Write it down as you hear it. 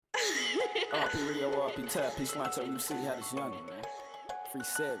RP Rio, RP Tap, Peace Lancho, you see how this youngin', man. Free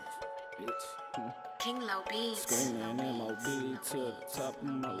Savage, bitch. King Low Beats. Screaming MOB to the top of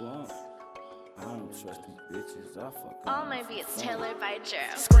my lungs. I don't trust these bitches, I fuck Oh, maybe it's tailored by Joe.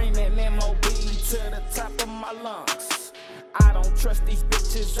 Screaming MOB to the top of my lungs. I don't trust these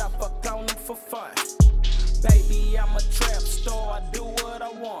bitches, I fuck on them for fun. Baby, I'm a trap star, I do what I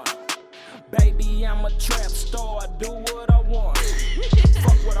want. Baby, I'm a trap star, I do what I want.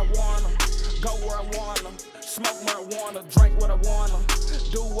 Fuck what I wanna, go where I wanna. Smoke marijuana, drink what I wanna.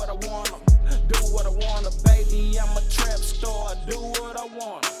 Do what I wanna, do what I wanna. Baby, I'm a trap star, I do what I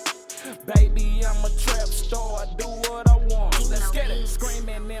wanna. Baby, I'm a trap star, I do what I want. Let's get it.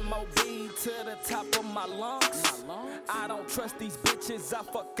 Screaming MOB to the top of my lungs. I don't trust these bitches, I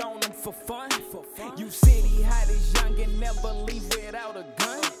fuck on them for fun. You city hottest youngin', never leave without a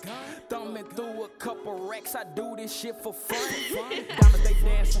gun. Thumbing through a couple racks, I do this shit for fun. Diamonds, they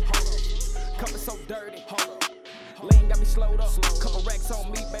dancing, cup is so dirty. Lean got me slowed up. Couple racks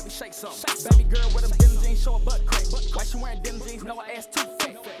on me, baby, shake some. Baby girl with them denim jeans, show a butt crack. Why she wearing denim jeans? No, her ass too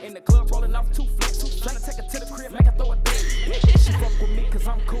fat. In the club, rolling off too flat. Tryna take her to the crib, make her throw it back. She fuck with me cause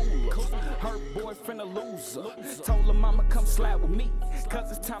I'm cooler. Her boyfriend a loser. Told her mama come slide with me,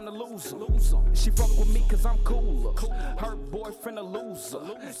 cause it's time to lose her. She fuck with me cause I'm cooler. Her boyfriend a loser.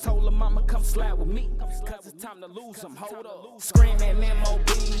 Told her mama come slide with me, cause it's time to lose him. Hold up. Screaming MOB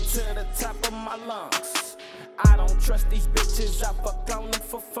to the top of my lungs. I don't trust these bitches, I fuck on them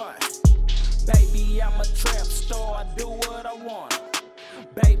for fun. Baby, I'm a trap star, I do what I want.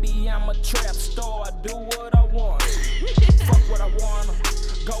 Baby, I'm a trap star, I do what I want. Fuck what I wanna,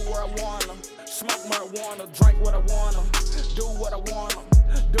 go where I wanna. Smoke marijuana, drink what I wanna. Do what I wanna,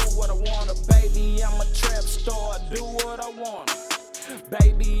 do what I wanna. Baby, I'm a trap star, I do what I wanna.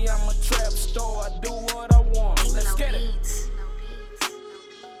 Baby, I'm a trap star, I do what I want. Let's get it.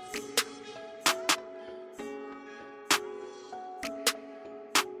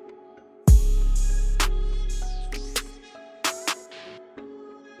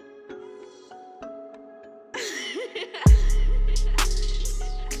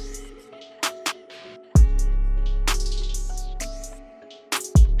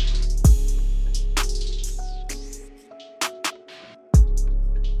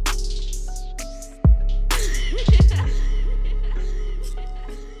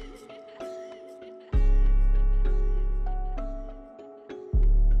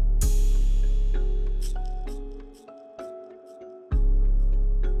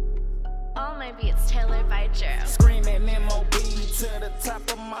 Oh, maybe it's tailored by Joe. Screaming MOB to the top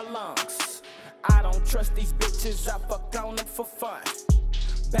of my lungs. I don't trust these bitches, I fuck on them for fun.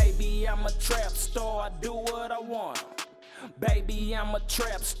 Baby, I'm a trap star, I do what I want. Baby, I'm a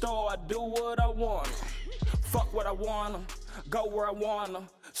trap star, I do what I want. Fuck what I wanna, go where I wanna.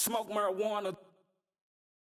 Smoke marijuana.